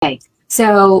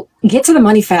So get to the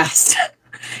money fast.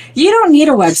 You don't need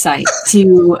a website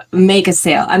to make a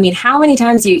sale. I mean, how many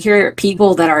times do you hear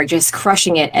people that are just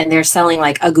crushing it and they're selling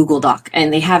like a Google Doc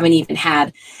and they haven't even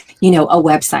had, a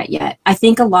website yet? I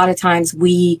think a lot of times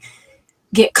we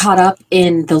get caught up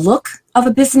in the look of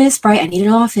a business, right? I need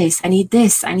an office. I need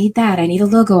this. I need that. I need a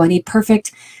logo. I need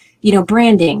perfect,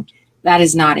 branding. That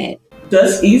is not it.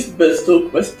 This is Biz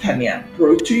Talk with Tanya,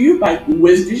 brought to you by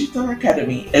Wiz Digital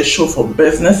Academy, a show for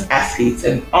business athletes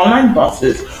and online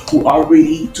bosses who are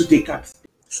ready to take up space.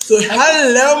 So,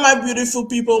 hello, my beautiful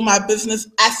people, my business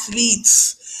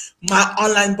athletes, my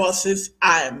online bosses.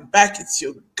 I am back. It's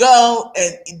your girl,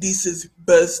 and this is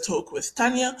Biz Talk with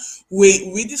Tanya, where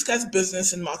we discuss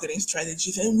business and marketing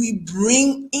strategies, and we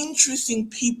bring interesting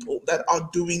people that are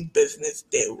doing business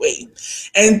their way.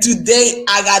 And today,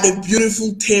 I got a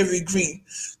beautiful Terry Green.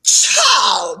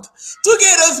 Child, to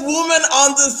get us woman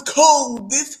on this call,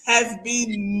 this has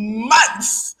been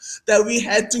months that we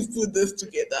had to put this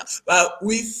together, but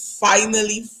we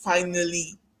finally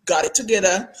got it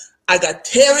together. I got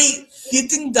Terry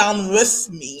sitting down with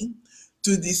me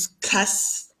to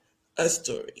discuss a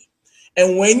story.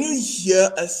 And when you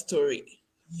hear a story,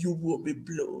 you will be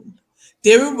blown.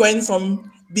 Terry went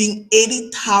from being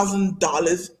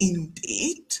 $80,000 in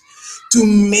debt to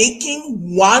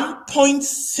making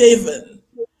 1.7,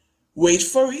 wait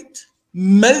for it,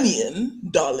 $1 million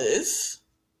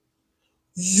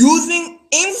using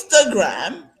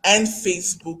Instagram and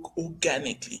Facebook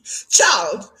organically.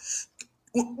 Child,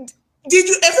 did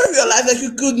you ever realize that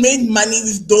you could make money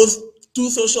with those two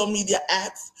social media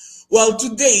apps? Well,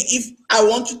 today, if I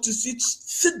want you to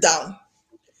sit down,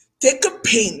 take a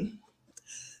pen,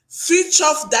 switch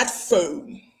off that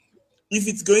phone if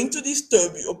it's going to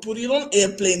disturb you, or put it on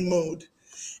airplane mode,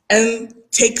 and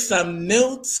take some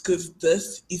notes, because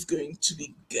this is going to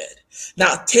be good.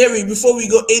 Now, Terry, before we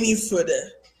go any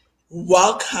further,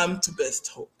 welcome to Biz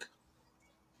Talk.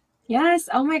 Yes.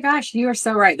 Oh my gosh, you are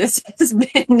so right. This has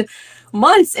been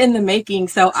months in the making.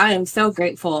 So I am so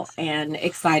grateful and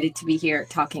excited to be here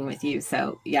talking with you.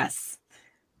 So yes.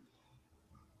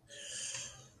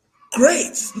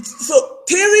 Great. So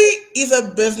Terry is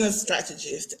a business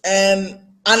strategist, and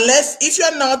if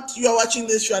you are watching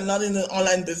this, you are not in the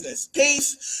online business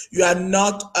space, you are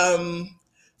not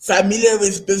familiar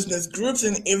with business groups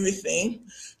and everything,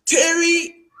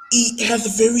 Terry has a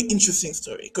very interesting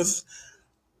story, because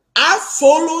I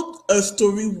followed a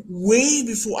story way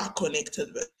before I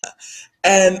connected with her.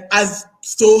 And I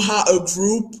saw how a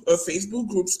Facebook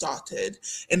group started,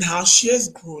 and how she has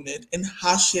grown it, and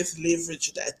how she has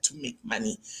leveraged that to make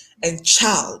money. And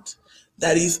child,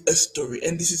 that is a story.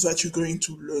 And this is what you're going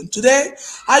to learn today,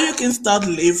 how you can start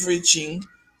leveraging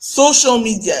social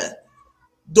media,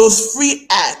 those free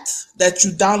ads that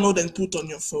you download and put on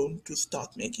your phone to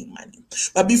start making money.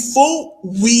 But before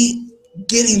we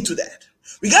get into that,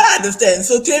 we gotta understand.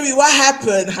 So Terry, what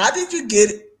happened? How did you get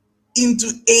into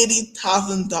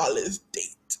 $80,000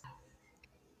 debt?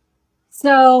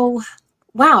 So,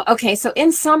 wow. Okay. So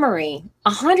in summary,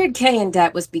 100K in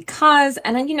debt was because,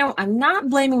 and then, I'm not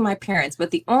blaming my parents, but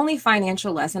the only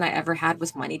financial lesson I ever had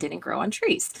was money didn't grow on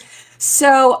trees.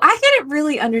 So I didn't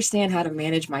really understand how to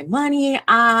manage my money.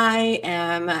 I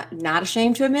am not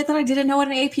ashamed to admit that I didn't know what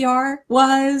an APR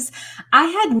was. I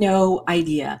had no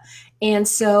idea. And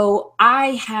so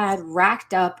I had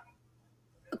racked up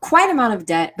quite an amount of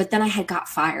debt, but then I had got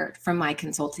fired from my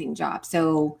consulting job.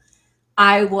 So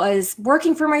I was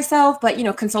working for myself, but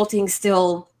consulting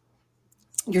still,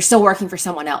 you're still working for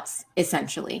someone else,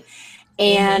 essentially.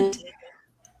 And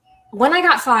when I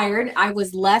got fired, I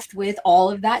was left with all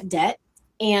of that debt.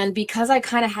 And because I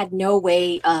kind of had no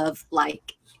way of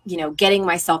getting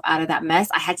myself out of that mess,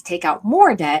 I had to take out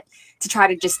more debt to try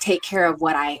to just take care of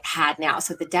what I had now.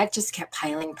 So the debt just kept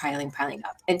piling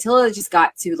up until it just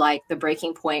got to the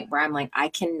breaking point where I'm like, I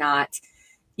cannot,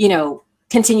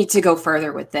 continue to go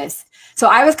further with this. So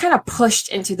I was kind of pushed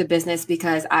into the business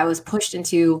because I was pushed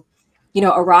into,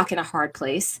 a rock and a hard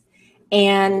place.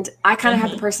 And I kind of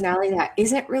have the personality that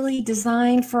isn't really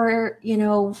designed for,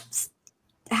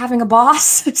 having a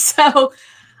boss. So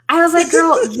I was like,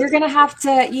 girl, you're going to have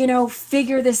to,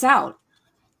 figure this out.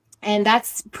 And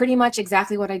that's pretty much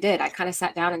exactly what I did. I kind of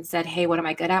sat down and said, hey, what am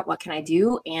I good at? What can I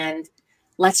do? And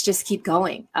let's just keep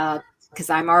going,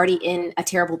 because I'm already in a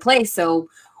terrible place. So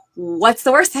what's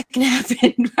the worst that can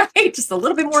happen, right? Just a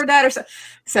little bit more debt or so.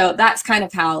 So that's kind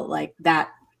of how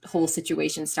that whole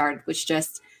situation started, was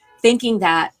just thinking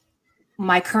that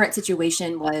my current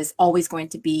situation was always going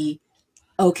to be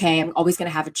okay. I'm always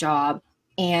going to have a job.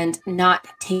 and not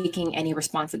taking any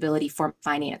responsibility for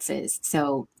finances.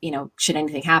 So, should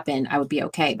anything happen, I would be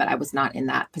okay, but I was not in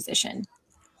that position.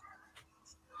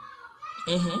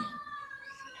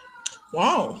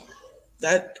 Wow.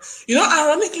 That,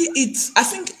 ironically, I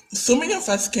think so many of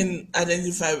us can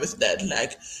identify with that.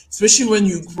 Like, especially when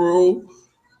you grow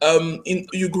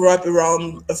up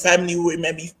around a family where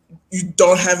maybe you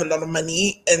don't have a lot of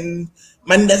money and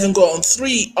money doesn't go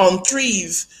on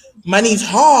trees. Money is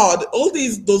hard. All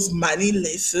those money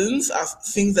lessons are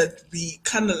things that we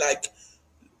kind of like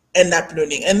end up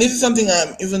learning. And this is something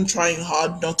I'm even trying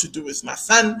hard not to do with my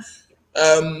son,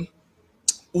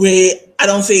 where I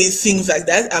don't say things like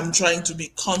that. I'm trying to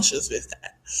be conscious with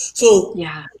that. So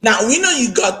Yeah. now we know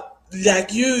you got,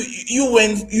 like,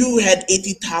 you had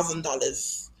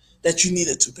 $80,000 that you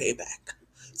needed to pay back.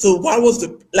 So what was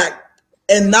the like?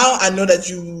 And now I know that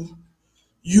you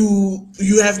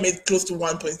have made close to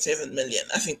 1.7 million.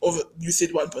 I think over you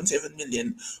said 1.7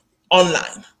 million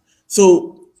online.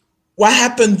 So what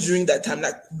happened during that time?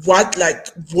 Like, what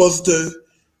was the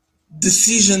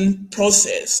decision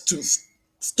process to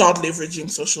start leveraging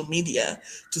social media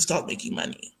to start making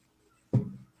money?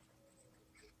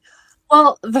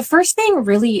 Well, the first thing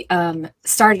really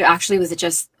started actually was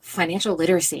just financial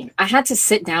literacy. I had to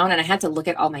sit down and I had to look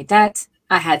at all my debt.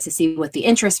 I had to see what the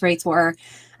interest rates were.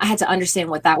 I had to understand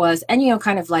what that was. And,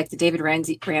 kind of like the David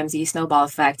Ramsey snowball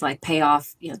effect, like pay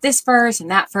off, this first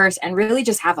and that first, and really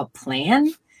just have a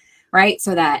plan, right?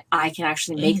 So that I can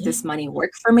actually make this money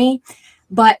work for me.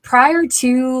 But prior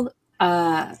to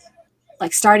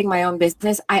like starting my own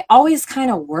business, I always kind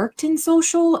of worked in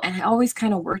social and I always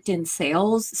kind of worked in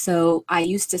sales. So I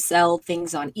used to sell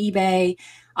things on eBay,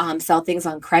 sell things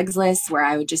on Craigslist, where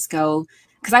I would just go,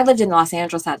 because I lived in Los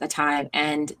Angeles at the time,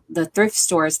 and the thrift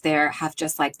stores there have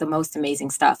just like the most amazing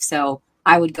stuff. So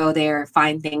I would go there,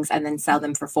 find things, and then sell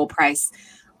them for full price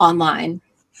online.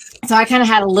 So I kind of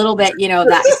had a little bit,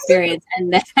 that experience.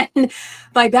 And then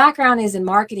my background is in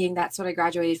marketing. That's what I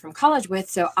graduated from college with.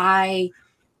 So at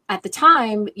the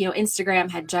time,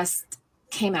 Instagram had just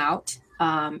came out.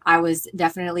 I was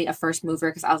definitely a first mover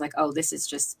because I was like, oh, this is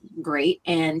just great.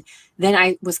 And then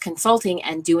I was consulting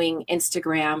and doing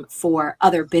Instagram for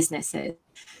other businesses.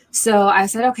 So I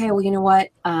said, okay, well, you know what?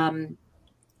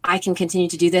 I can continue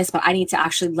to do this, but I need to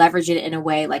actually leverage it in a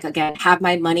way, like, again, have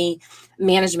my money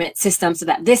management system so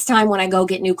that this time when I go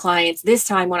get new clients, this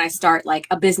time when I start like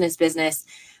a business,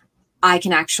 I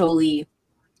can actually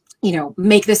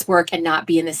make this work and not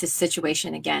be in this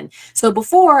situation again. So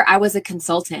before I was a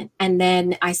consultant, and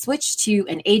then I switched to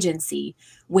an agency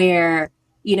where,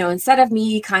 instead of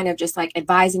me kind of just like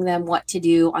advising them what to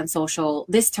do on social,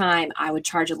 this time I would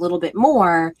charge a little bit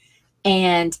more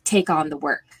and take on the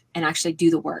work and actually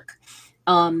do the work.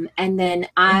 And then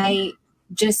I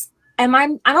just,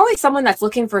 I'm always someone that's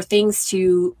looking for things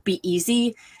to be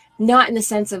easy, not in the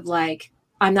sense of like,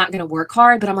 I'm not going to work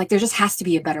hard, but I'm like, there just has to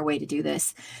be a better way to do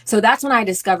this. So that's when I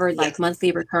discovered like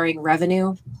monthly recurring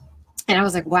revenue. And I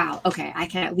was like, wow, okay, I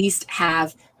can at least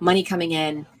have money coming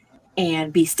in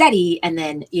and be steady, and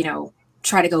then,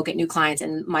 try to go get new clients.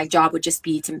 And my job would just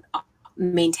be to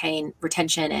maintain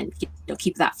retention and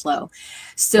keep that flow.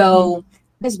 So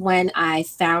is when I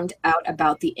found out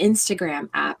about the Instagram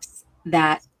apps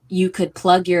that you could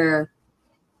plug your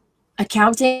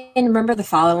accounting. Remember the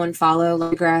follow and follow,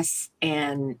 Logress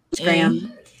and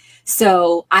Instagram.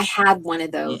 So I had one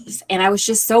of those, and I was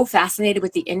just so fascinated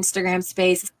with the Instagram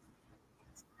space,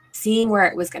 seeing where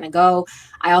it was going to go.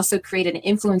 I also created an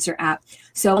influencer app.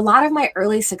 So a lot of my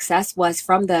early success was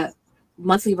from the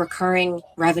monthly recurring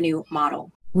revenue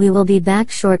model. We will be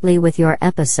back shortly with your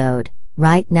episode.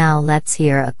 Right now, let's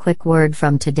hear a quick word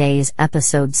from today's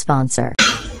episode sponsor.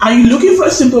 Are you looking for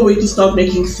a simple way to start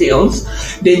making sales?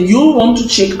 Then you'll want to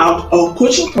check out our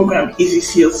coaching program, Easy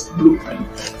Sales Blueprint.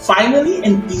 Finally,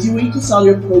 an easy way to sell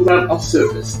your program or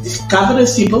service. Discover the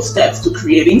simple steps to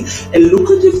creating a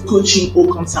lucrative coaching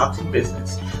or consulting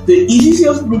business. The Easy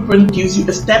Sales Blueprint gives you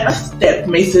a step-by-step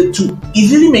method to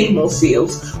easily make more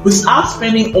sales without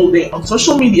spending all day on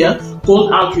social media,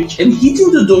 cold outreach, and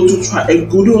hitting the door to try a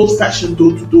good old-fashioned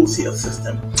door-to-door sales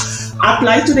system.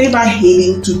 Apply today by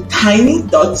heading to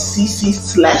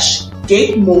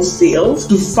tiny.cc/getmoresales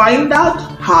to find out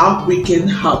how we can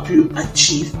help you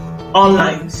achieve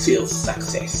online sales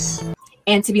success.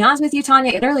 And to be honest with you,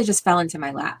 Tanya, it literally just fell into my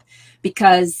lap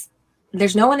because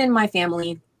there's no one in my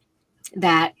family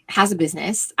that has a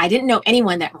business. I didn't know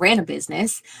anyone that ran a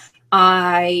business.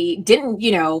 I didn't,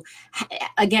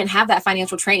 again, have that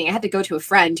financial training. I had to go to a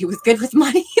friend who was good with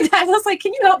money. I was like,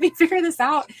 can you help me figure this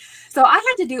out? So I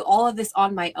had to do all of this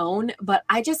on my own, but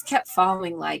I just kept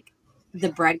following like the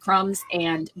breadcrumbs,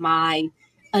 and my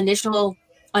initial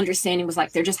understanding was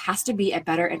like, there just has to be a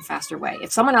better and faster way.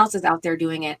 If someone else is out there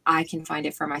doing it, I can find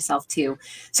it for myself too.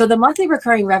 So the monthly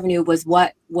recurring revenue was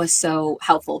what was so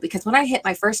helpful, because when I hit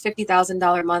my first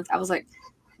 $50,000 month, I was like,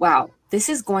 wow, this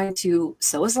is going to,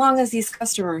 so as long as these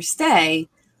customers stay,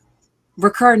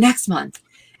 recur next month.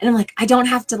 And I'm like, I don't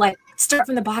have to like start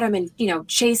from the bottom and, you know,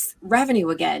 chase revenue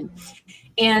again.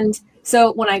 And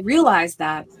so when I realized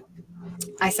that,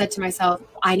 I said to myself,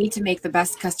 I need to make the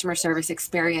best customer service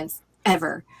experience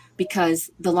ever, because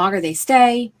the longer they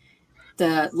stay,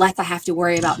 the less I have to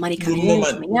worry about money coming in,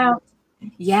 coming out.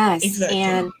 Yes. Exactly.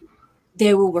 And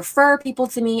they will refer people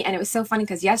to me. And it was so funny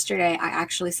because yesterday I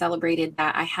actually celebrated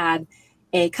that I had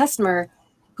a customer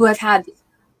who I've had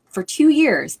for 2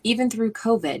 years, even through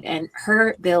COVID, and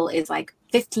her bill is like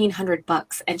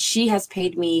 $1,500, and she has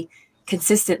paid me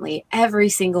consistently every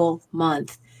single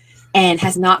month and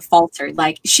has not faltered.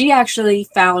 Like she actually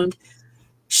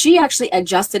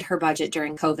adjusted her budget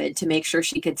during COVID to make sure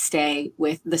she could stay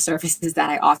with the services that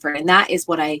I offered. And that is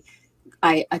what I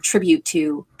attribute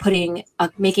to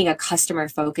making a customer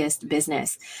focused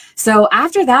business. So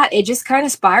after that, it just kind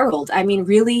of spiraled. I mean,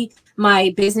 really,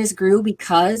 my business grew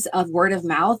because of word of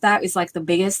mouth. That is like the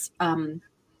biggest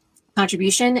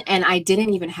contribution. And I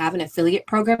didn't even have an affiliate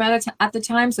program at the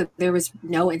time. So there was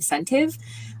no incentive.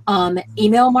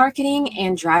 Email marketing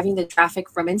and driving the traffic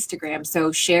from Instagram.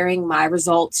 So sharing my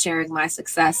results, sharing my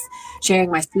success, sharing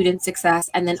my students' success,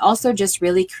 and then also just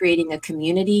really creating a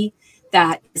community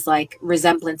that is like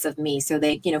resemblance of me. So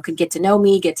they, you know, could get to know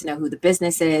me, get to know who the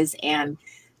business is. And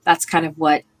that's kind of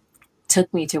what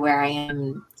took me to where I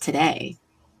am today.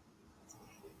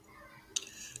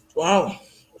 Wow.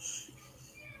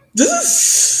 This is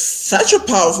such a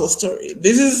powerful story.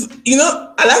 This is, you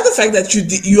know, I like the fact that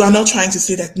you are not trying to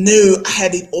say that, no, I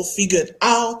had it all figured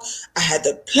out. I had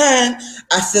a plan.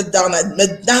 I sat down at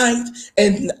midnight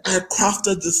and I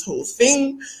crafted this whole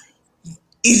thing.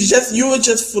 It's just, you were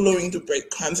just following the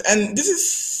breadcrumbs. And this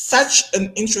is such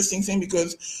an interesting thing,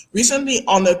 because recently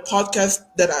on a podcast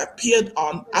that I appeared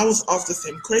on, I was asked the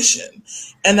same question.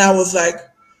 And I was like,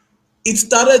 it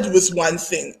started with one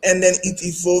thing and then it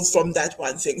evolved from that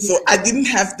one thing. So I didn't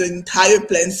have the entire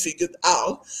plan figured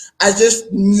out. I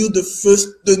just knew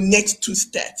the next 2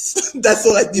 steps. That's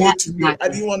all I needed to know. I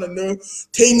didn't want to know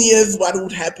 10 years what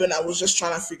would happen. I was just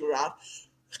trying to figure out,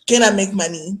 can I make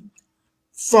money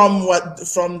from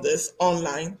this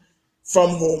online,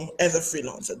 from home as a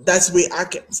freelancer? That's where I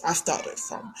started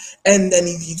from. And then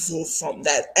it evolved from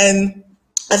that. And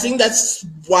I think that's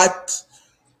what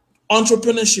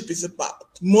entrepreneurship is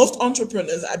about. Most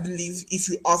entrepreneurs, I believe, if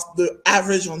you ask the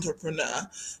average entrepreneur,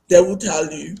 they will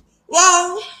tell you,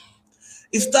 well,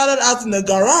 it started out in the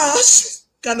garage,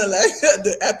 kind of like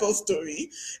the Apple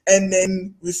story, and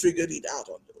then we figured it out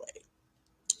on the way.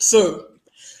 So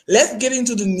let's get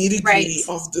into the nitty-gritty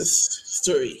of this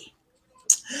story.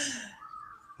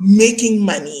 Making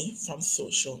money from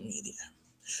social media.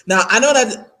 Now, I know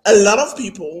that a lot of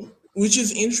people, which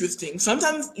is interesting,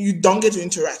 sometimes you don't get to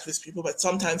interact with people, but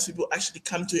sometimes people actually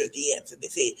come to your DMs and they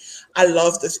say, I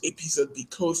love this episode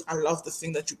because I love the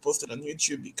thing that you posted on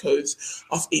YouTube because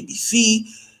of ABC.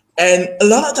 And a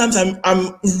lot of times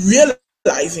I'm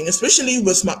realizing, especially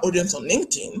with my audience on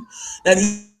LinkedIn, that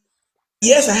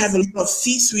yes, I have a lot of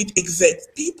C-suite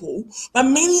exec people, but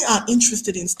many are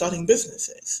interested in starting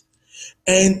businesses.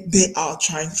 And they are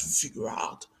trying to figure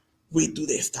out, where do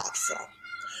they start from?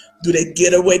 Do they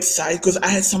get a website? Because I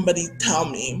had somebody tell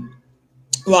me,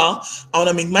 well, I want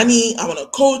to make money, I want to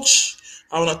coach,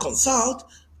 I want to consult.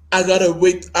 I got a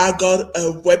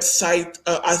website,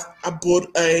 I bought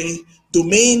a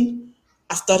domain,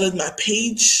 I started my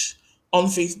page on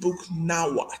Facebook.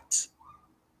 Now what?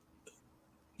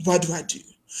 What do I do?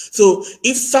 So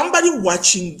if somebody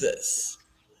watching this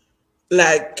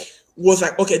was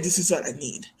like, okay, this is what I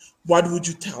need, what would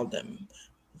you tell them?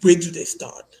 Where do they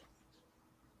start?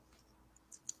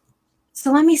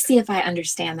 So let me see if I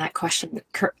understand that question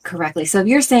correctly. So if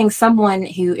you're saying someone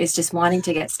who is just wanting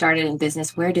to get started in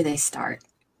business, where do they start?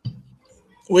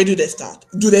 Where do they start?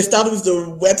 Do they start with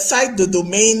the website, the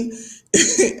domain,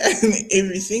 and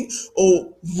everything?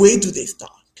 Or where do they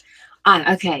start?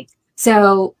 Okay.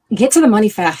 So get to the money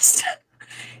fast.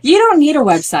 You don't need a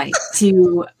website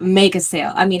to make a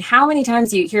sale. I mean, how many times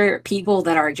do you hear people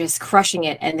that are just crushing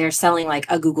it and they're selling like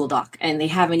a Google Doc and they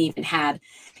haven't even had,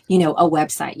 you know, a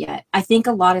website yet? I think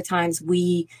a lot of times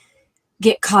we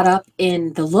get caught up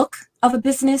in the look of a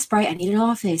business, right? I need an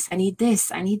office. I need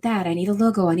this. I need that. I need a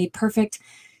logo. I need perfect,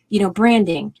 you know,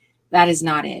 branding. That is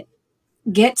not it.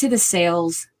 Get to the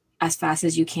sales as fast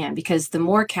as you can, because the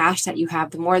more cash that you have,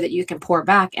 the more that you can pour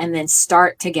back and then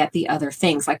start to get the other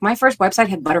things. Like my first website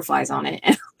had butterflies on it.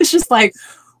 And it's just like,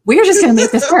 we're just going to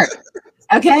make this work.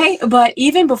 Okay. But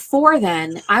even before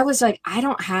then, I was like, I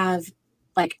didn't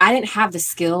have the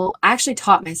skill. I actually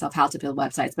taught myself how to build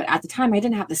websites, but at the time I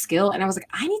didn't have the skill, and I was like,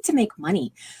 I need to make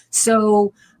money.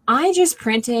 So I just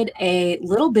printed a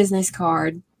little business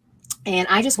card, and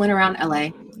I just went around LA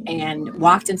and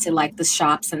walked into like the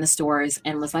shops and the stores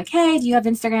and was like, hey, do you have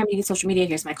Instagram? Do you need social media?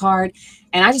 Here's my card.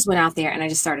 And I just went out there and I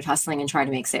just started hustling and trying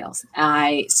to make sales.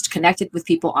 I connected with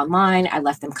people online. I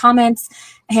left them comments.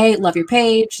 Hey, love your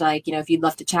page. Like, if you'd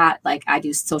love to chat, like I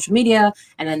do social media.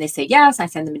 And then they say yes. I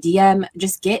send them a DM.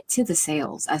 Just get to the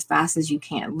sales as fast as you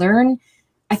can.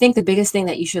 I think the biggest thing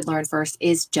that you should learn first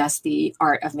is just the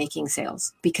art of making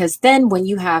sales, because then when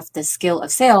you have the skill of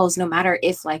sales, no matter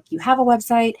if like you have a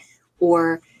website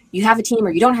or you have a team or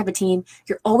you don't have a team,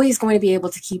 you're always going to be able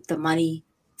to keep the money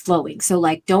flowing. So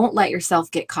like, don't let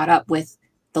yourself get caught up with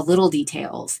the little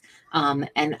details.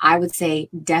 And I would say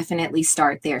definitely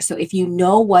start there. So if you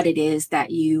know what it is that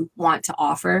you want to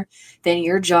offer, then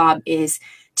your job is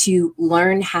to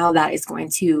learn how that is going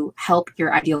to help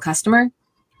your ideal customer,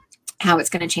 how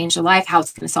it's going to change their life, how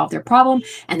it's going to solve their problem.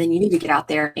 And then you need to get out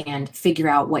there and figure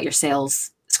out what your sales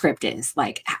script is,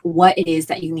 like what it is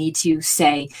that you need to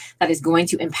say that is going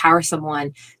to empower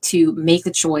someone to make the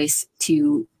choice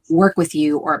to work with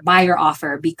you or buy your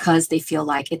offer because they feel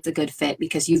like it's a good fit,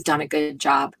 because you've done a good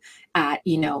job at,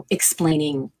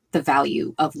 explaining the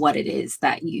value of what it is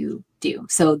that you do.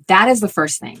 So that is the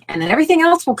first thing. And then everything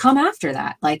else will come after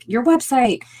that, like your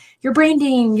website, your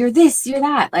branding, your this, your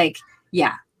that. Like,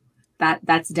 yeah.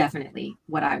 That's definitely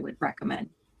what I would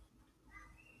recommend.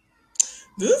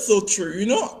 This is so true.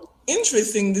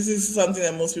 Interesting. This is something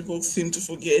that most people seem to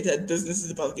forget, that business is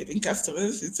about getting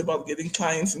customers. It's about getting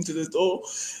clients into the door.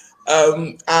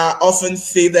 I often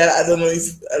say that, I don't know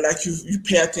if you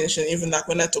pay attention, even like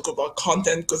when I talk about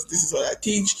content, because this is what I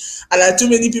teach. And like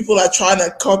too many people are trying to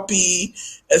copy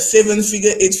a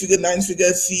 7-figure, 8-figure,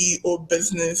 9-figure CEO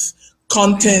business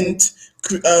content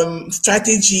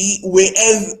strategy,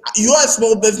 whereas you're a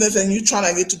small business and you're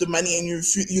trying to get to the money and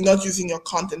you're not using your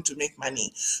content to make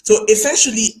money. So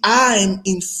essentially, I'm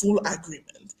in full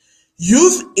agreement.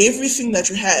 Use everything that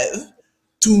you have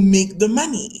to make the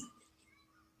money.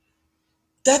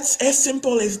 That's as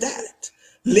simple as that.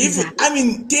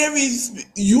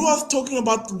 You are talking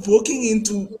about walking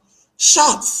into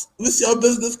shops with your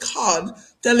business card,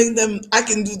 telling them, I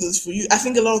can do this for you. I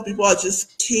think a lot of people are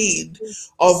just scared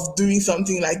of doing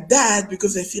something like that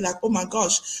because they feel like, oh my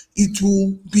gosh, it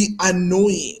will be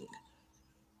annoying.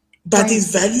 But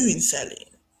there's value in selling.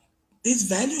 There's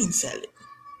value in selling.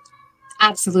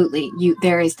 Absolutely.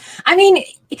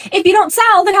 If you don't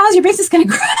sell, then how's your business going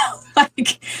to grow?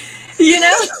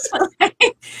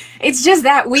 It's just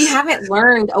that we haven't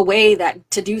learned a way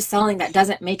to do selling that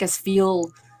doesn't make us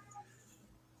feel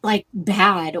like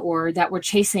bad, or that we're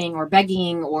chasing or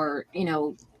begging or,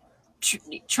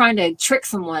 trying to trick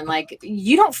someone. Like,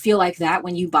 you don't feel like that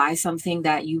when you buy something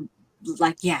that you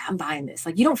like, yeah, I'm buying this.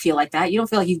 Like, you don't feel like that. You don't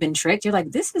feel like you've been tricked. You're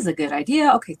like, this is a good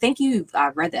idea. Okay, thank you.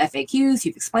 I've read the FAQs.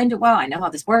 You've explained it well. I know how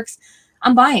this works.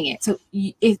 I'm buying it. So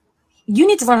if you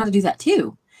need to learn how to do that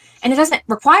too. And it doesn't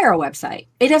require a website.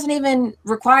 It doesn't even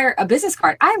require a business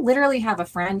card. I literally have a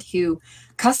friend who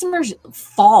customers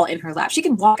fall in her lap. She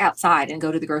can walk outside and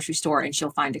go to the grocery store and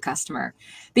she'll find a customer,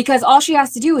 because all she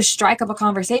has to do is strike up a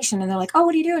conversation and they're like, oh,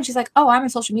 what do you do? And she's like, oh, I'm a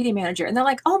social media manager. And they're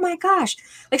like, oh my gosh.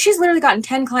 Like, she's literally gotten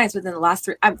 10 clients within the last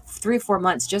 3 or 4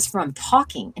 months just from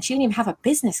talking. And she didn't even have a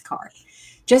business card,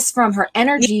 just from her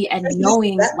energy and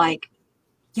knowing, like,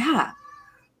 yeah.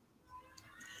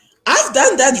 I've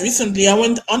done that recently. I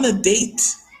went on a date.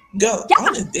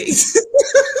 On a date.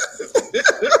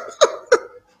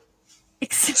 I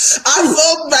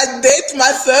sold my date,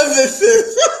 my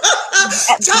services.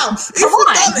 Come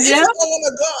on, if you don't want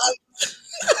to go.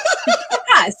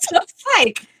 Yeah, so it's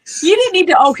like, you didn't need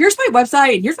to, oh, here's my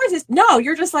website and here's my this. No,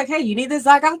 you're just like, hey, you need this,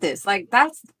 I got this. Like,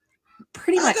 that's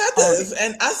pretty much. I got this,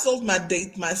 and I sold my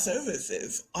date, my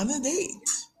services on a date.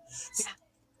 Yeah.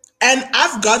 And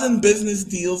I've gotten business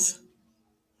deals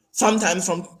sometimes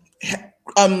from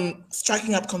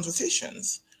striking up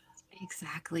conversations.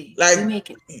 Exactly. Like, make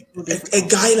it a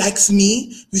guy likes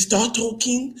me, we start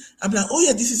talking. I'm like, oh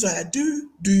yeah, this is what I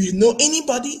do. Do you know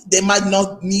anybody? They might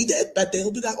not need it, but they'll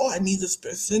be like, oh, I need this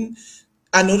person.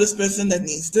 I know this person that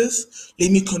needs this. Let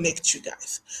me connect you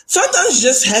guys. Sometimes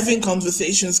just having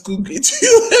conversations could get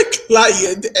you a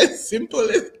client, as simple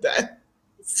as that.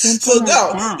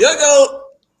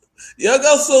 Your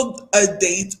girl sold a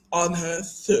date on her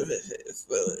services.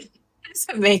 It's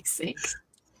amazing.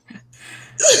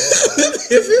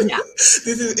 This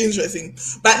is interesting.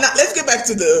 But now let's get back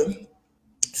to the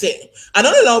thing. I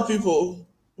know a lot of people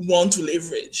want to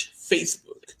leverage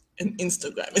Facebook and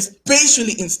Instagram,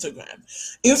 especially Instagram.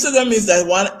 Instagram is that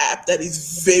one app that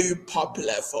is very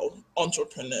popular for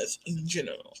entrepreneurs in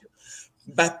general.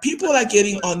 But people are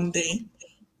getting on there,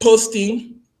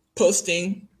 posting,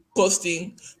 posting,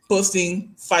 posting,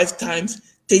 posting 5 times,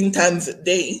 10 times a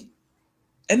day,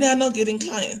 and they are not getting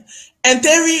clients. And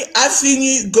Terry, I've seen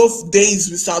you go days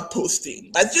without posting,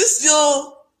 but you're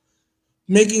still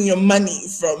making your money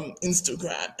from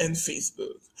Instagram and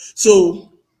Facebook.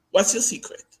 So what's your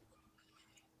secret?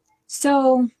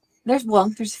 So there's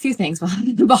a few things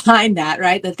behind that,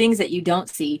 right? The things that you don't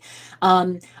see.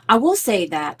 I will say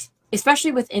that,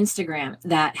 especially with Instagram,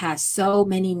 that has so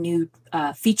many new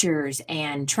features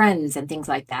and trends and things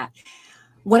like that.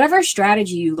 Whatever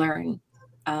strategy you learn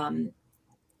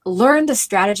the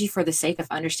strategy for the sake of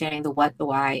understanding the what, the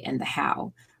why, and the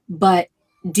how. But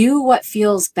do what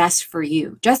feels best for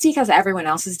you. Just because everyone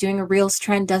else is doing a Reels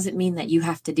trend doesn't mean that you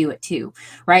have to do it too,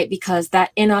 right? Because that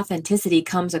inauthenticity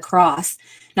comes across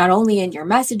not only in your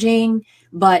messaging,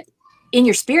 but in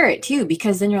your spirit too,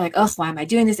 because then you're like, oh, why am I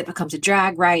doing this? It becomes a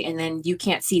drag, right? And then you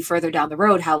can't see further down the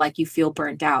road how like you feel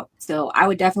burnt out. So I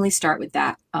would definitely start with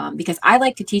that because I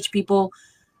like to teach people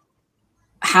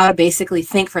how to basically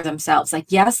think for themselves. Like,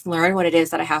 yes, learn what it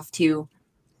is that I have to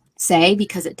say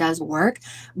because it does work,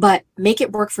 but make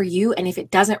it work for you. And if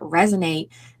it doesn't resonate,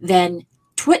 then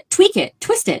tweak it,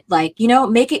 twist it, like,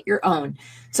 make it your own.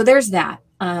 So there's that.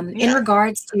 In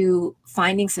regards to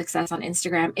finding success on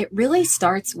Instagram, it really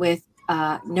starts with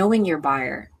knowing your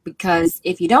buyer, because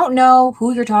if you don't know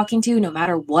who you're talking to, no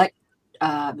matter what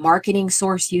marketing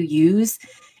source you use,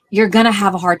 you're going to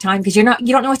have a hard time because you don't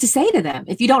know what to say to them.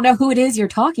 If you don't know who it is you're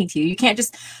talking to, you can't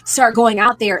just start going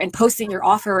out there and posting your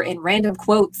offer in random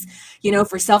quotes,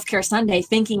 for Self-Care Sunday,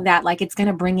 thinking that like it's going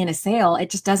to bring in a sale. It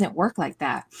just doesn't work like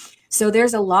that. So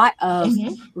there's a lot of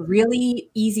really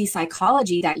easy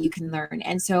psychology that you can learn.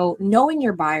 And so knowing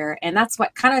your buyer, and that's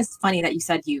what kind of funny that you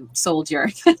said you sold your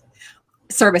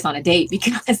service on a date,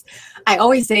 because I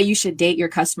always say you should date your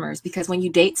customers, because when you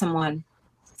date someone,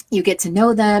 you get to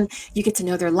know them, you get to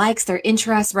know their likes, their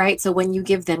interests, right? So when you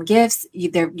give them gifts,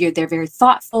 they're very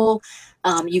thoughtful.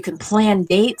 You can plan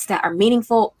dates that are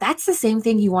meaningful. That's the same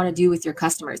thing you want to do with your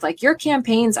customers. Like, your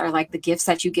campaigns are like the gifts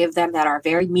that you give them that are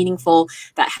very meaningful,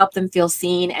 that help them feel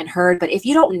seen and heard. But if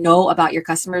you don't know about your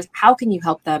customers, how can you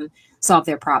help them solve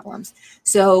their problems?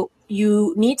 So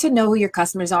you need to know who your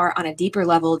customers are on a deeper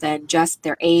level than just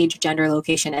their age, gender,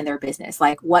 location, and their business.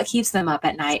 Like, what keeps them up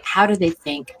at night? How do they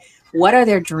think? What are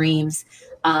their dreams?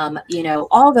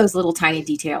 All those little tiny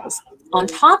details. On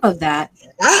top of that,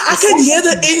 I can hear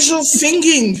the angels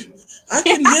singing. I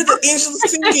can hear the angels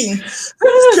singing.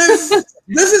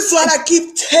 This is what I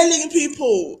keep telling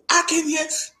people. I can hear,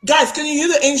 guys, can you hear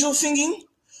the angels singing?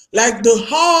 Like the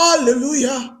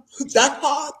hallelujah, that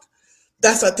part.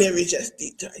 That's what Terry just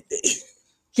did right there.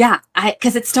 Yeah,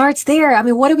 because it starts there. I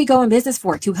mean, what do we go in business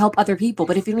for? To help other people.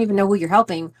 But if you don't even know who you're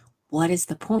helping, what is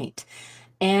the point?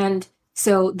 And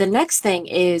so the next thing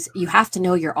is you have to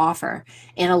know your offer.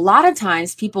 And a lot of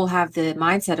times people have the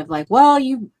mindset of like, well,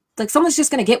 someone's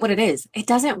just going to get what it is. It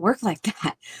doesn't work like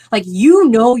that. Like, you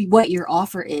know what your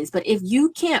offer is, but if you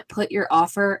can't put your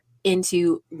offer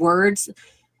into words,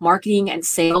 marketing, and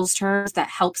sales terms that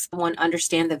help someone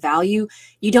understand the value,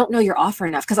 you don't know your offer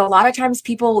enough. Because a lot of times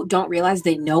people don't realize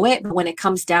they know it, but when it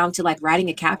comes down to like writing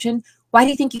a caption, why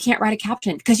do you think you can't write a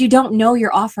caption? Because you don't know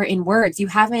your offer in words. You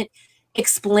haven't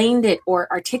explained it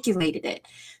or articulated it.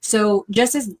 So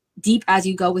just as deep as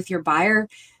you go with your buyer,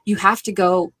 you have to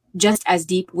go just as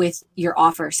deep with your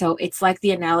offer. So it's like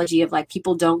the analogy of like,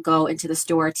 people don't go into the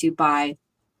store to buy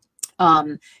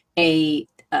they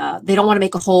don't want to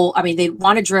make a hole. I mean, they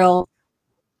want to drill.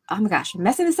 Oh my gosh, I'm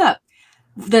messing this up.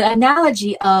 The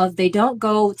analogy of they don't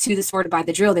go to the store to buy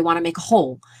the drill, they want to make a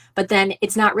hole. But then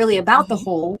it's not really about the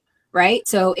hole, right?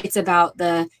 So it's about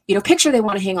the, picture they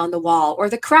want to hang on the wall, or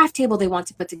the craft table they want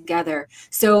to put together.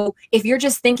 So if you're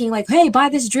just thinking like, hey, buy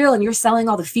this drill, and you're selling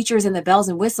all the features and the bells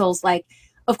and whistles, like,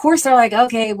 of course they're like,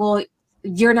 okay, well,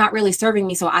 you're not really serving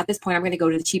me. So at this point, I'm going to go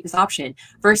to the cheapest option,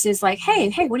 versus like, hey,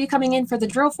 what are you coming in for the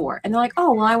drill for? And they're like,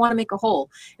 oh, well, I want to make a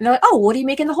hole. And they're like, oh, what are you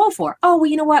making the hole for? Oh, well,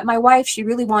 you know what? My wife, she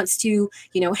really wants to,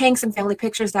 hang some family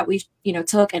pictures that we,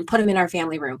 took and put them in our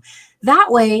family room.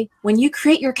 That way, when you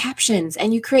create your captions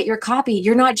and you create your copy,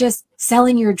 you're not just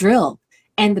selling your drill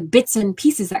and the bits and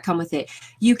pieces that come with it.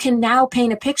 You can now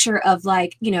paint a picture of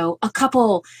like, a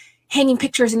couple hanging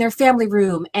pictures in their family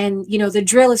room, and the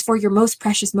drill is for your most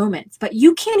precious moments. But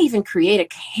you can't even create a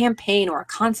campaign or a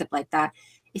concept like that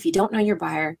if you don't know your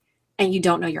buyer and you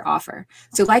don't know your offer.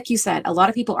 So like you said, a lot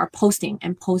of people are posting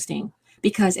and posting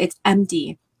because it's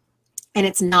empty and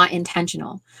it's not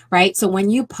intentional, right? So when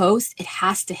you post, it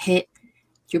has to hit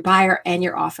your buyer and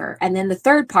your offer. And then the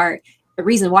third part, the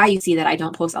reason why you see that I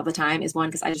don't post all the time is, one,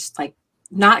 because I just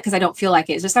not because I don't feel like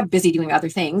it, it's just I'm busy doing other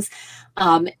things,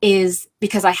 is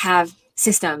because I have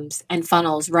systems and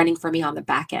funnels running for me on the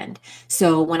back end.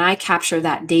 So when I capture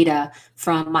that data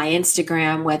from my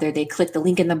Instagram, whether they click the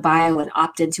link in the bio and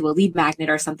opt into a lead magnet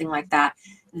or something like that,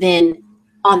 then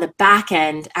on the back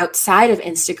end, outside of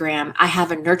Instagram, I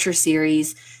have a nurture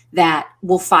series that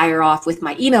will fire off with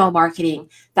my email marketing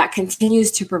that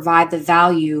continues to provide the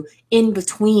value in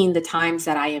between the times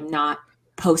that I am not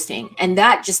posting. And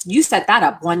that just, you set that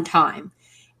up one time,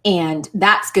 and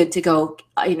that's good to go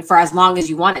for as long as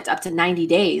you want. It's up to 90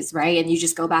 days, right? And you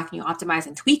just go back and you optimize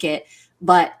and tweak it.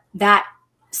 But that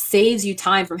saves you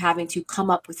time from having to come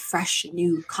up with fresh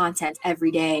new content every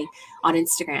day on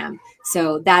Instagram.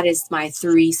 So that is my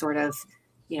 3 sort of,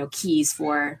 keys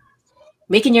for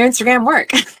making your Instagram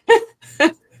work.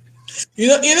 What you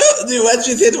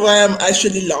said, why I'm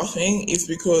actually laughing is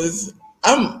because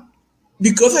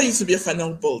I used to be a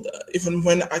funnel builder. Even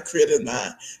when I created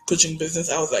my coaching business,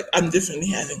 I was like, I'm definitely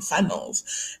having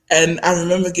funnels. And I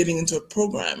remember getting into a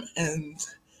program and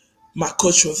my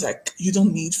coach was like, you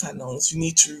don't need funnels. You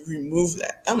need to remove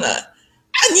that. I'm like,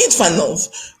 I need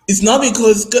funnels. It's not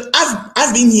because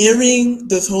I've been hearing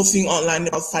this whole thing online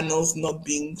about funnels not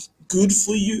being good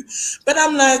for you. But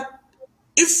I'm like,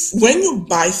 when you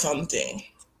buy something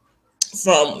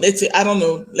from, let's say, I don't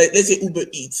know, let's say Uber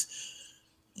Eats,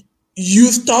 you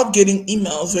start getting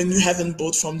emails when you haven't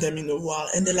bought from them in a while,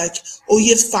 and they're like, oh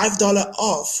yes, $5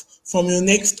 off from your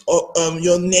next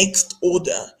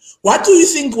order. What do you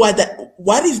think? What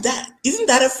is that? Isn't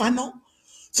that a funnel?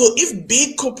 So if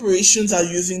big corporations are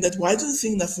using that, why do you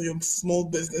think that for your small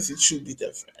business it should be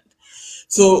different?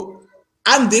 So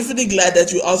I'm definitely glad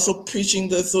that you're also preaching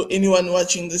this. So anyone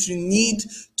watching this, you need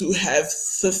to have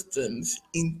systems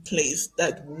in place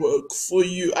that work for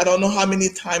you. I don't know how many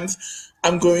times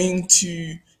I'm going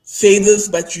to say this,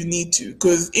 but you need to,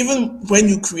 because even when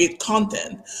you create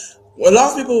content, a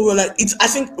lot of people were like, I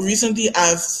think recently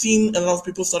I've seen a lot of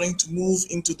people starting to move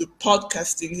into the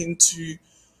podcasting, into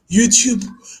YouTube.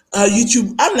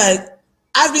 I'm like,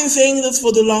 I've been saying this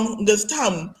for the longest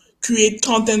time, create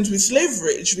content with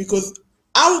leverage, because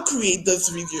I will create this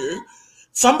video.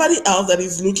 Somebody else that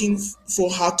is looking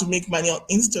for how to make money on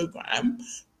Instagram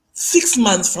 6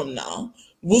 months from now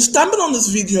will stumble on this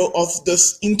video of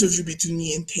this interview between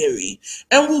me and Terry,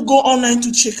 and will go online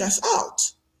to check us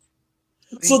out.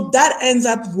 Right. So that ends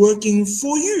up working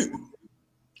for you.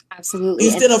 Absolutely.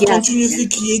 Instead of continuously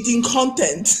creating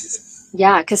content.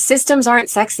 Yeah, because systems aren't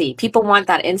sexy. People want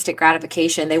that instant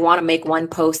gratification. They want to make one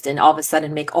post and all of a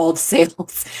sudden make all the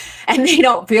sales. And they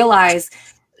don't realize,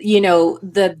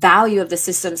 the value of the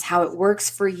systems, how it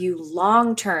works for you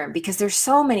long term, because there's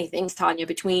so many things, Tanya,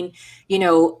 between,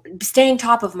 staying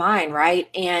top of mind, right?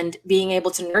 And being able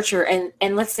to nurture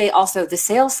and let's say also the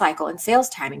sales cycle and sales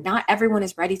timing. Not everyone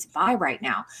is ready to buy right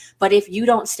now. But if you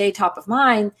don't stay top of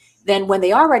mind, then when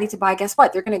they are ready to buy, guess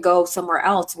what? They're going to go somewhere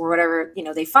else or whatever,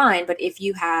 they find. But if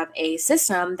you have a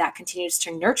system that continues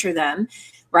to nurture them,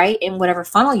 right, in whatever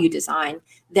funnel you design,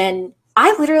 then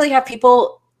I literally have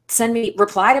people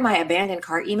reply to my abandoned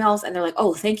cart emails, and they're like,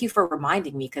 oh, thank you for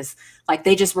reminding me, because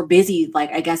they just were busy,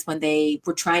 I guess, when they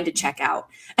were trying to check out.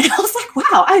 And I was like,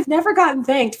 wow, I've never gotten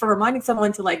thanked for reminding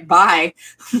someone to buy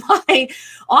my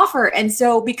offer. And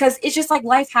so, because it's just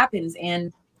life happens,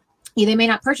 and they may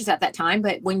not purchase at that time,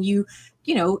 but when you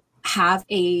have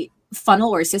a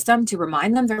funnel or a system to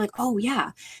remind them, they're like, oh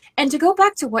yeah. And to go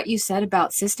back to what you said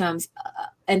about systems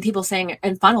and people saying,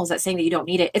 and funnels that saying that you don't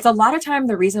need it, it's a lot of time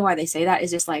the reason why they say that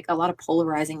is just a lot of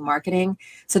polarizing marketing,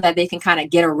 so that they can kind of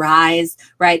get a rise,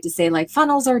 right, to say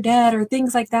funnels are dead or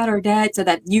things like that are dead, so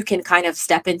that you can kind of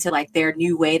step into their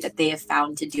new way that they have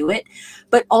found to do it.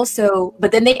 But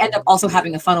then they end up also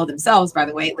having a funnel themselves, by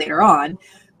the way, later on.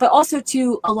 But also,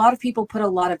 too, a lot of people put a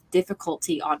lot of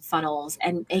difficulty on funnels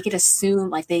and make it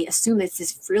assume it's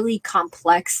this really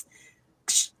complex,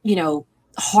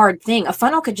 hard thing. A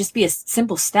funnel could just be a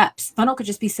simple steps. Funnel could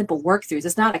just be simple workthroughs.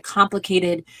 It's not a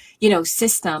complicated,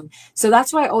 system. So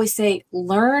that's why I always say,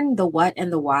 learn the what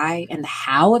and the why and the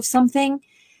how of something.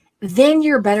 Then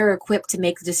you're better equipped to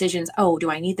make decisions. Oh,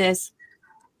 do I need this?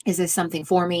 Is this something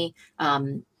for me?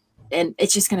 and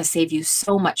it's just going to save you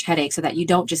so much headache so that you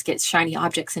don't just get shiny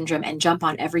object syndrome and jump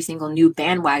on every single new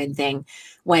bandwagon thing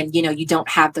when, you don't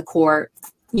have the core,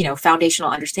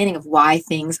 foundational understanding of why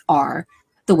things are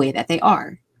the way that they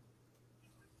are.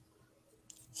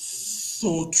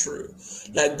 So true.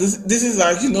 Like this is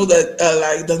like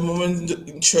that like the moment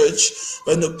in church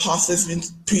when the pastor's been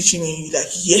preaching and you like,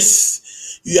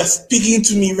 yes, you are speaking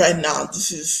to me right now.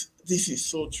 This is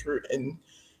so true and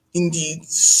indeed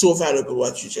so valuable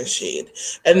what you just shared.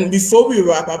 And before we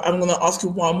wrap up, I'm going to ask you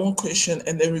one more question,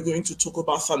 and then we're going to talk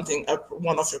about something,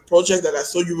 one of your projects that I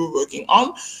saw you were working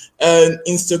on, an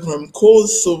Instagram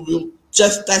course. So we'll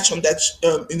just touch on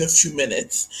that in a few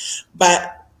minutes.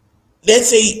 But let's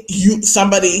say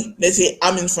let's say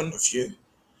I'm in front of you.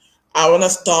 I want to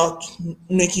start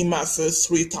making my first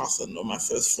 $3,000 or my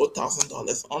first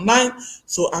 $4,000 online.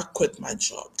 So I quit my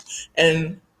job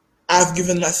and I've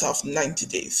given myself 90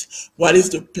 days. What is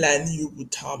the plan you would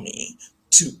tell me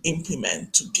to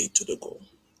implement to get to the goal?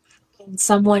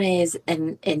 Someone is,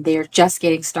 and they're just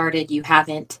getting started. You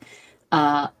haven't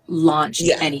launched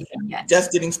anything yet.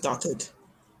 Just getting started.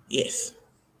 Yes.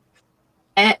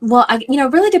 Well,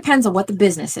 it really depends on what the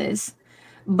business is,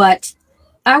 but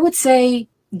I would say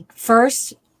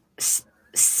first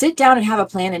sit down and have a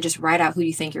plan and just write out who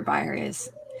you think your buyer is.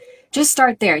 Just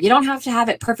start there. You don't have to have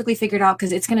it perfectly figured out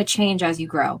because it's going to change as you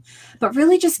grow, but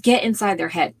really just get inside their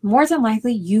head. More than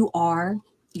likely, you are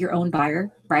your own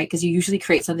buyer, right? Because you usually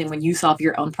create something when you solve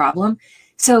your own problem.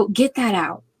 So get that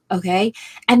out. Okay.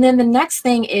 And then the next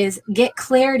thing is get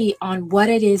clarity on what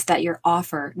it is that you're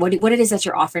offering, what it is that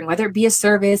you're offering, whether it be a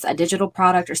service, a digital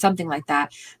product, or something like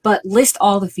that. But list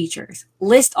all the features,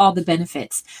 list all the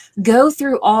benefits, go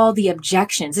through all the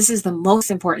objections. This is the most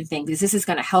important thing because this is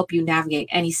going to help you navigate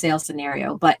any sales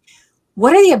scenario. But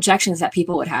what are the objections that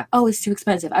people would have? Oh, it's too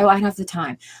expensive. Oh, I don't have the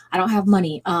time. I don't have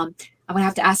money. I'm going to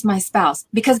have to ask my spouse.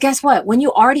 Because guess what? When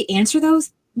you already answer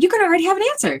those, you can already have an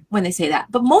answer when they say that.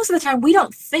 But most of the time, we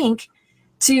don't think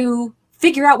to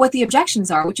figure out what the objections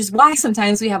are, which is why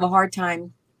sometimes we have a hard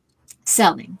time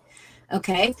selling.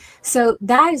 Okay, so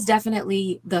that is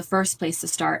definitely the first place to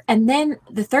start. And then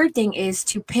the third thing is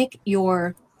to pick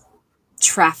your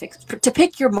traffic, to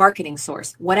pick your marketing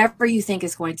source, whatever you think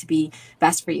is going to be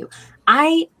best for you.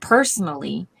 I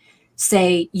personally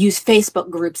say use Facebook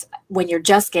groups when you're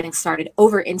just getting started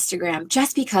over Instagram,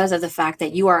 just because of the fact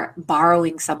that you are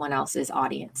borrowing someone else's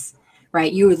audience,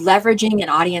 right? You're leveraging an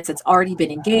audience that's already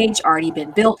been engaged, already been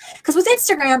built. Because with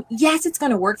Instagram, yes, it's going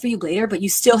to work for you later, but you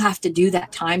still have to do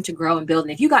that time to grow and build.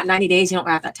 And if you got 90 days, you don't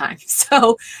have that time.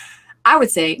 So I would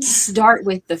say start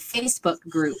with the Facebook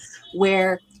group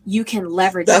where you can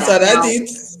leverage. That's what I did.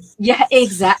 Yeah,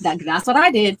 exactly. That's what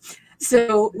I did.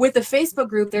 So with the Facebook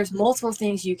group, there's multiple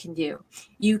things you can do.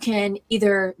 You can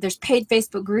there's paid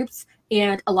Facebook groups,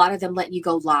 and a lot of them let you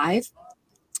go live.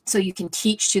 So you can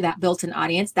teach to that built-in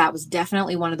audience. That was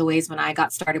definitely one of the ways when I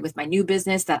got started with my new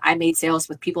business that I made sales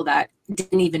with people that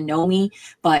didn't even know me.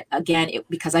 But again,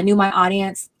 because I knew my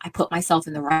audience, I put myself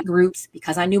in the right groups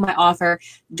because I knew my offer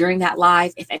during that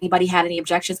live. If anybody had any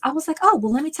objections, I was like, oh,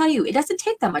 well, let me tell you, it doesn't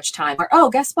take that much time. Or,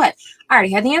 oh, guess what? I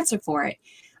already had the answer for it.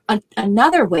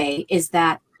 Another way is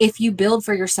that if you build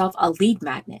for yourself a lead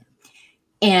magnet,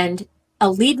 and a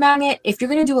lead magnet, if you're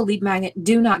going to do a lead magnet,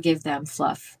 do not give them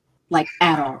fluff, like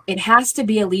at all. It has to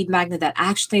be a lead magnet that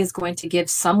actually is going to give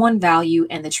someone value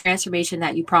and the transformation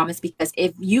that you promise. Because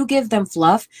if you give them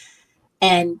fluff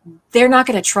and they're not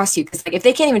going to trust you, because like if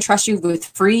they can't even trust you with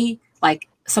free, like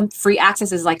some free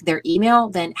access is like their email,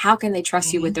 then how can they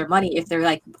trust you with their money if they're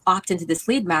like opt into this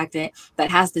lead magnet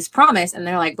that has this promise and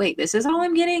they're like, wait, this is all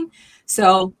I'm getting?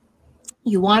 So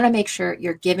you want to make sure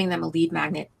you're giving them a lead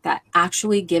magnet that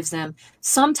actually gives them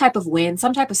some type of win,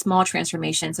 some type of small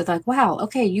transformation. So they're like, wow,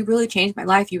 okay, you really changed my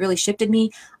life. You really shifted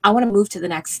me. I want to move to the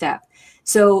next step.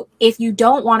 So if you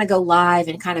don't want to go live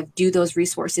and kind of do those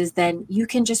resources, then you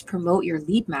can just promote your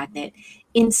lead magnet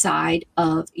inside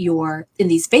of in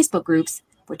these Facebook groups,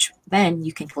 which then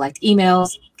you can collect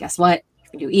emails. Guess what? You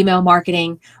can do email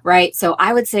marketing, right? So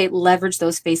I would say leverage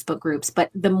those Facebook groups.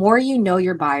 But the more you know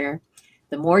your buyer,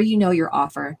 the more you know your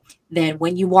offer, then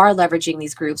when you are leveraging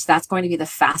these groups, that's going to be the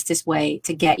fastest way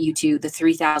to get you to the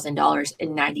 $3,000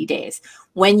 in 90 days.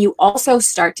 When you also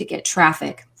start to get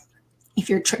traffic, if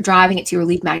you're driving it to your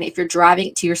lead magnet, if you're driving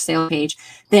it to your sales page,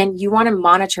 then you want to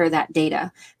monitor that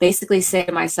data. Basically say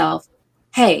to myself,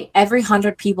 hey, every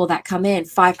 100 people that come in,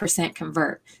 5%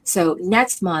 convert. So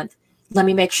next month, let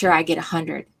me make sure I get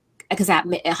 100, because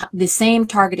the same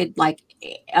targeted like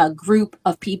a group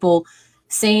of people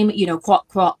same, you know,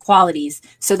 qualities,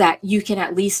 so that you can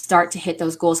at least start to hit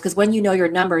those goals. Because when you know your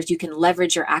numbers, you can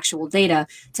leverage your actual data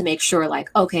to make sure, like,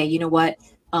 okay, you know what,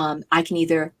 I can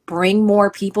either bring more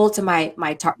people to my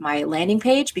landing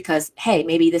page, because hey,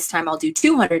 maybe this time I'll do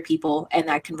 200 people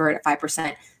and I convert at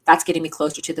 5%. That's getting me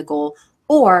closer to the goal.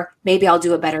 Or maybe I'll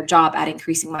do a better job at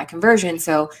increasing my conversion.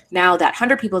 So now that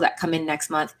 100 people that come in next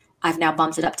month, I've now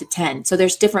bumped it up to 10. So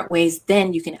there's different ways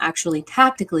then you can actually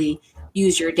tactically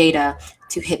use your data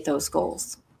to hit those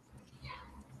goals,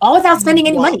 all without spending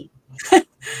any money.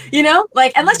 You know,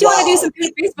 like, unless you want to do some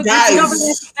paid Facebook, you don't really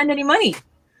have to spend any money.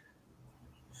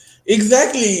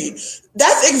 Exactly.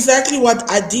 That's exactly what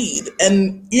I did.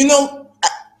 And, you know,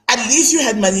 at least you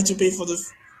had money to pay for the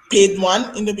paid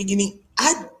one in the beginning.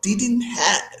 I didn't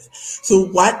have. So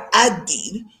what I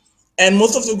did, and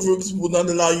most of the groups would not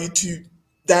allow you to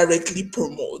directly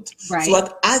promote. Right. So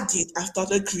what I did, I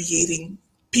started creating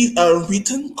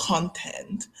written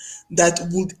content that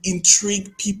would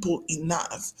intrigue people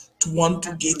enough to want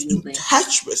to get in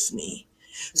touch with me,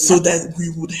 so that we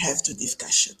would have the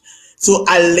discussion. So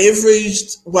I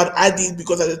leveraged what I did,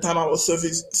 because at the time I was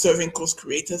serving course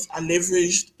creators. I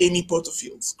leveraged Amy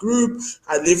Porterfield's group.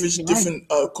 I leveraged different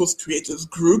course creators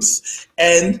groups,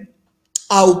 and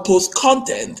I will post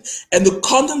content, and the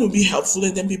content will be helpful,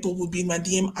 and then people will be in my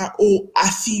DM. I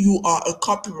see you are a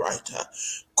copywriter.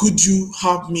 Could you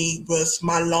help me with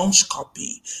my launch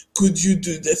copy? Could you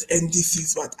do this? And this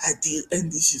is what I did,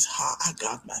 and this is how I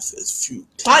got my first few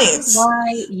clients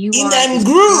in them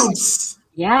groups.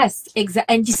 Yes,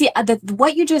 exactly. And you see,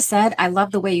 what you just said, I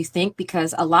love the way you think,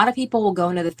 because a lot of people will go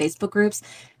into the Facebook groups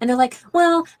and they're like,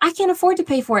 well, I can't afford to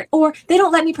pay for it, or they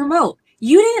don't let me promote.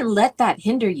 You didn't let that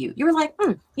hinder you. You were like,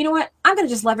 you know what? I'm going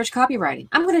to just leverage copywriting.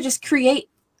 I'm going to just create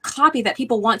copy that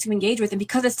people want to engage with. And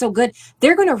because it's so good,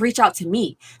 they're going to reach out to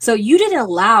me. So you didn't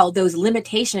allow those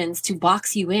limitations to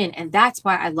box you in. And that's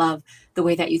why I love the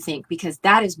way that you think, because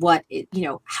that is what, you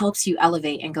know, helps you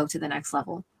elevate and go to the next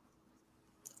level.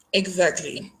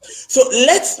 Exactly. So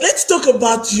let's talk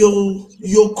about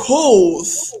your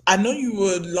course. I know you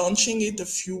were launching it a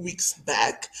few weeks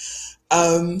back.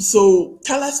 So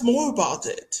tell us more about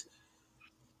it.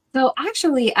 So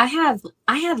actually, I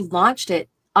had launched it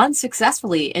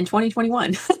unsuccessfully in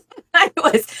 2021. It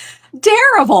was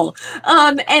terrible.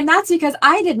 And that's because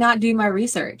I did not do my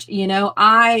research. You know,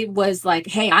 I was like,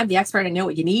 hey, I'm the expert. I know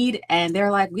what you need. And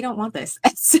they're like, we don't want this.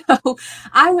 So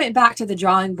I went back to the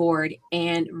drawing board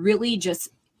and really just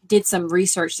did some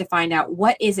research to find out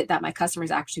what is it that my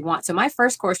customers actually want. So my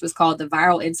first course was called the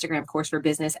Viral Instagram Course for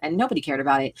Business, and nobody cared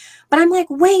about it. But I'm like,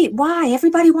 wait, why?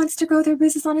 Everybody wants to grow their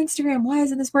business on Instagram. Why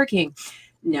isn't this working?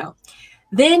 No.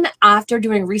 Then after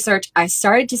doing research, I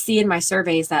started to see in my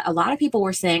surveys that a lot of people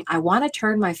were saying, I want to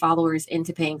turn my followers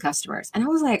into paying customers. And I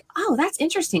was like, oh, that's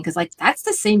interesting, because like that's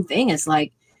the same thing as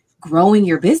like growing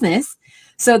your business.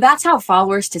 So that's how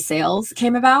Followers to Sales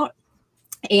came about.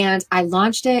 And I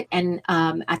launched it, and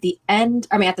at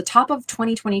the top of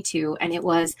 2022, and it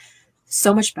was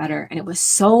so much better and it was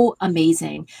so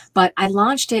amazing. But I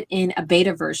launched it in a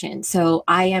beta version. So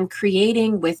I am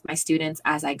creating with my students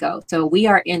as I go. So we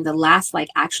are in the last, like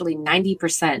actually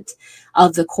 90%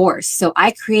 of the course. So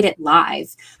I create it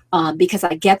live because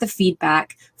I get the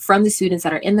feedback from the students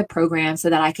that are in the program, so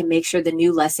that I can make sure the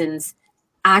new lessons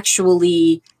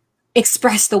actually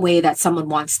express the way that someone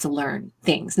wants to learn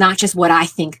things, not just what I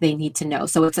think they need to know.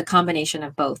 So it's a combination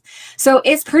of both. So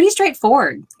it's pretty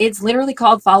straightforward. It's literally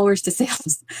called Followers to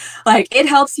Sales. Like, it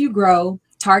helps you grow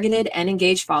targeted and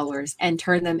engaged followers and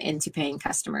turn them into paying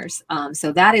customers.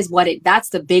 So that is that's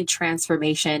the big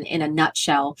transformation in a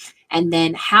nutshell. And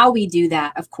then how we do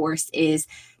that, of course, is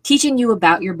teaching you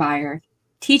about your buyer,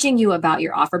 teaching you about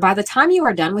your offer. By the time you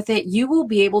are done with it, you will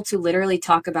be able to literally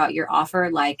talk about your offer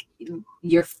like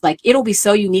it'll be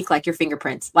so unique, like your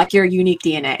fingerprints, like your unique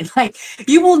DNA. Like,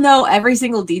 you will know every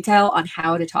single detail on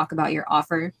how to talk about your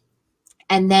offer.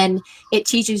 And then it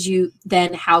teaches you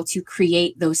then how to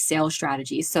create those sales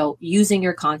strategies. So using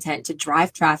your content to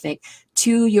drive traffic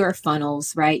to your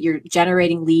funnels, right? You're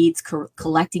generating leads,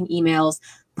 collecting emails,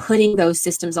 putting those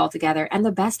systems all together. And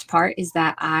the best part is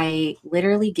that I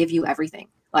literally give you everything.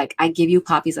 Like, I give you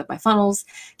copies of my funnels,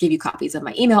 give you copies of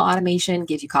my email automation,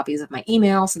 give you copies of my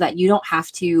email, so that you don't have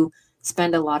to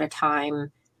spend a lot of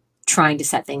time trying to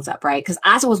set things up, right? Because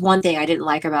as was one thing I didn't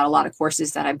like about a lot of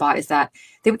courses that I bought, is that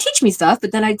they would teach me stuff,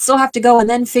 but then I'd still have to go and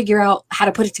then figure out how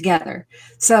to put it together.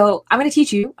 So I'm going to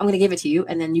teach you, I'm going to give it to you,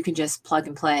 and then you can just plug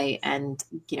and play and,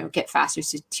 get faster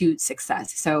to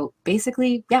success. So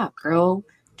basically, yeah, grow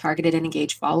targeted and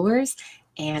engaged followers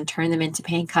and turn them into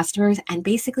paying customers, and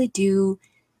basically do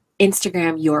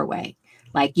Instagram your way.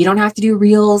 Like, you don't have to do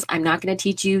reels. I'm not going to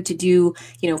teach you to do,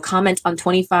 comment on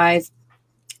 25,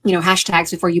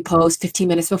 hashtags before you post 15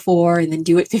 minutes before and then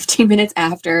do it 15 minutes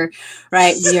after,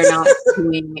 right? We are not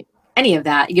doing any of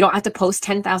that. You don't have to post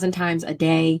 10,000 times a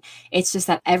day. It's just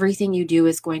that everything you do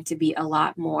is going to be a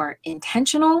lot more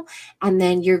intentional. And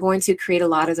then you're going to create a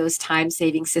lot of those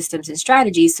time-saving systems and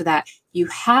strategies so that you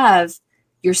have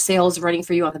your sales running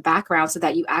for you on the background, so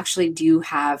that you actually do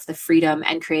have the freedom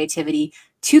and creativity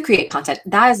to create content.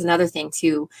 That is another thing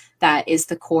too, that is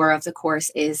the core of the course,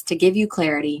 is to give you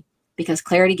clarity, because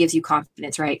clarity gives you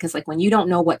confidence, right? Because like when you don't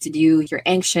know what to do, you're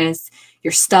anxious,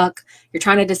 you're stuck, you're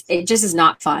trying to it just is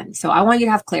not fun. So I want you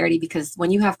to have clarity, because when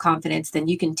you have confidence, then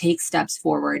you can take steps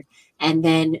forward. And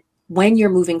then when you're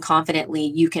moving confidently,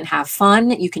 you can have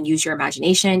fun, you can use your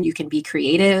imagination, you can be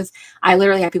creative. I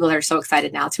literally have people that are so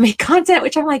excited now to make content,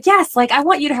 which I'm like, yes, like I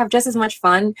want you to have just as much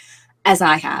fun as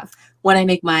I have when I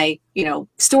make my,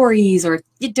 stories or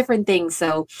different things.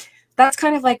 So that's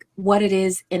kind of like what it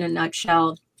is in a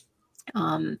nutshell.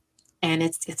 And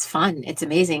it's fun. It's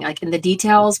amazing. Like in the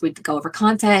details, we go over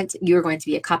content. You're going to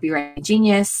be a copywriting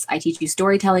genius. I teach you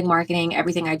storytelling, marketing.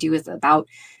 Everything I do is about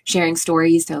sharing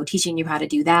stories. So teaching you how to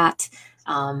do that.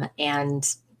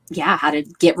 And yeah, how to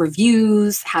get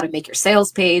reviews, how to make your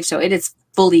sales page. So it is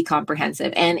fully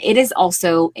comprehensive. And it is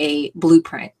also a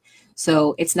blueprint.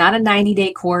 So it's not a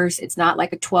 90-day course. It's not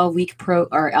like a 12-week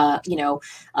a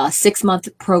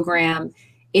 6-month program.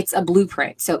 It's a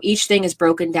blueprint. So each thing is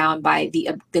broken down by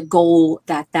the goal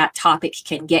that topic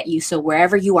can get you. So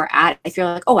wherever you are at, if you're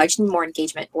like, oh, I just need more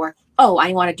engagement, or, oh,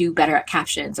 I want to do better at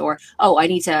captions, or, oh, I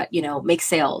need to, make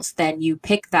sales, then you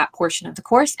pick that portion of the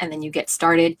course and then you get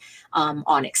started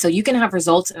on it. So you can have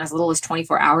results in as little as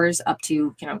 24 hours up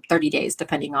to, 30 days,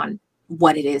 depending on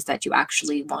what it is that you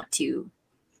actually want to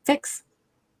fix.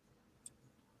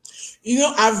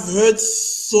 I've heard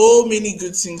so many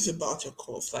good things about your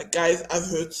course. Like, guys, I've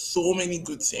heard so many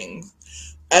good things.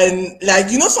 And like,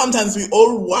 sometimes we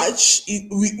all watch it,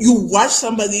 you watch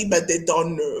somebody, but they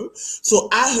don't know. So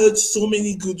I heard so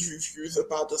many good reviews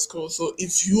about this course. So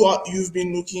if you've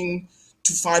been looking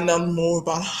to find out more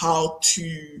about how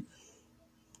to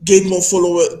get more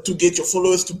followers, to get your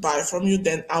followers to buy from you,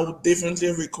 then I would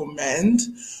definitely recommend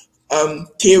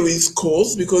Terry's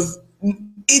course, because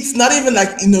it's not even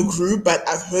like in a group, but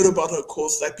I've heard about her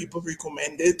course, like people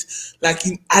recommend it, like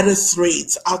in other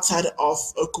threads outside of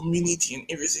a community and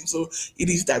everything. So it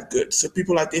is that good. So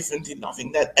people are definitely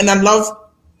loving that. And I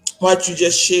love what you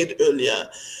just shared earlier,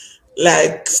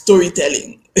 like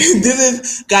storytelling. This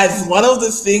is, guys, one of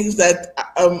the things that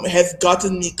has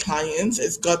gotten me clients,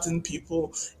 has gotten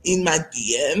people in my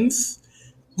DMs,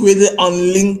 whether on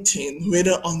LinkedIn,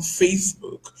 whether on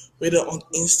Facebook, whether on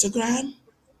Instagram.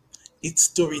 It's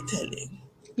storytelling.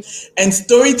 And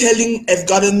storytelling has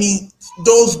gotten me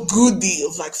those good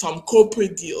deals, like some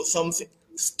corporate deals, something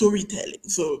storytelling.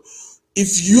 So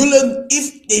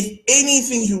if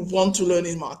anything you want to learn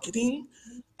in marketing,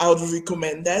 I would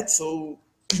recommend that. So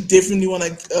you definitely want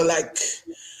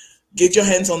to get your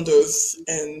hands on those,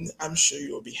 and I'm sure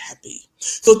you'll be happy.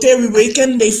 So Terry, where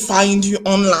can they find you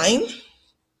online?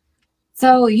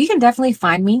 So you can definitely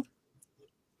find me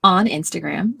on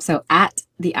Instagram. So at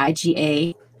the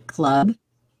IGA Club.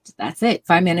 That's it.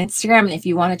 Find me on Instagram. And if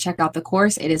you want to check out the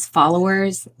course, it is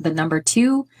followers,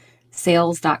 2,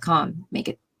 sales.com. Make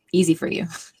it easy for you.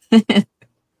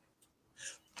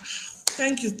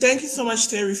 Thank you. Thank you so much,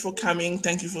 Terry, for coming.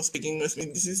 Thank you for speaking with me.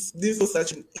 This was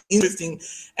such an interesting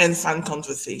and fun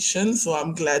conversation. So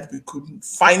I'm glad we could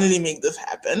finally make this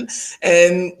happen.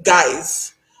 And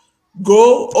guys,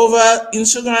 go over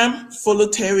Instagram, follow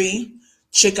Terry,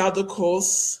 check out the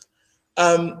course.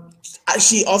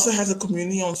 She also has a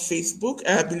community on Facebook,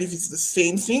 and I believe it's the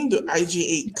same thing, the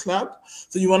IGA Club.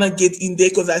 So you want to get in there,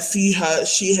 because I see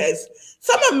she has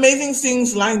some amazing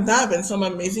things lined up and some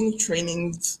amazing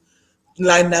trainings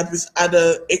lined up with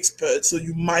other experts. So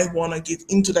you might want to get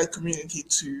into that community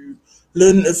to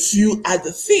learn a few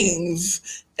other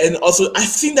things. And also, I've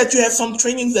seen that you have some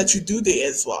trainings that you do there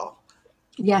as well.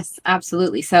 Yes,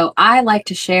 absolutely. So I like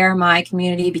to share my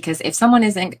community, because if someone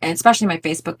isn't, and especially my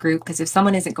Facebook group, because if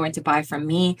someone isn't going to buy from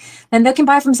me, then they can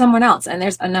buy from someone else, and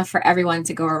there's enough for everyone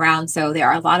to go around. So there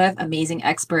are a lot of amazing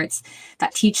experts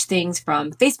that teach things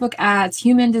from Facebook ads,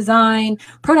 human design,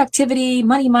 productivity,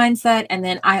 money mindset. And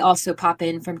then I also pop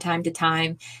in from time to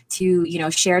time to,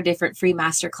 share different free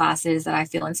master classes that I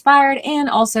feel inspired. And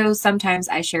also sometimes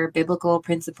I share biblical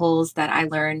principles that I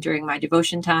learned during my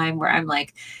devotion time, where I'm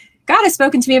like, God has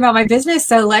spoken to me about my business,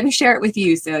 so let me share it with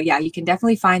you. So yeah, you can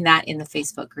definitely find that in the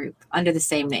Facebook group under the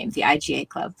same name, the IGA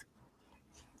Club.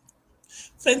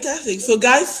 Fantastic. So,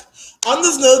 guys, on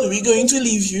this note, we're going to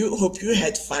leave you. Hope you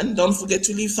had fun. Don't forget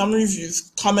to leave some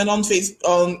reviews. Comment on Facebook,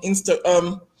 on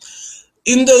Insta,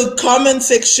 in the comment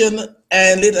section,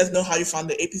 and let us know how you found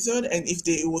the episode and if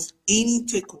there was any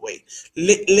takeaway.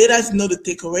 Let us know the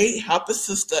takeaway. Help a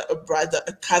sister, a brother,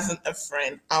 a cousin, a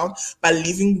friend out by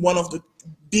leaving one of the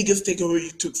biggest takeaway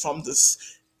you took from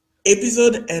this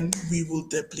episode, and we will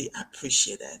deeply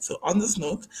appreciate that. So, on this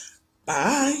note,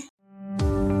 bye.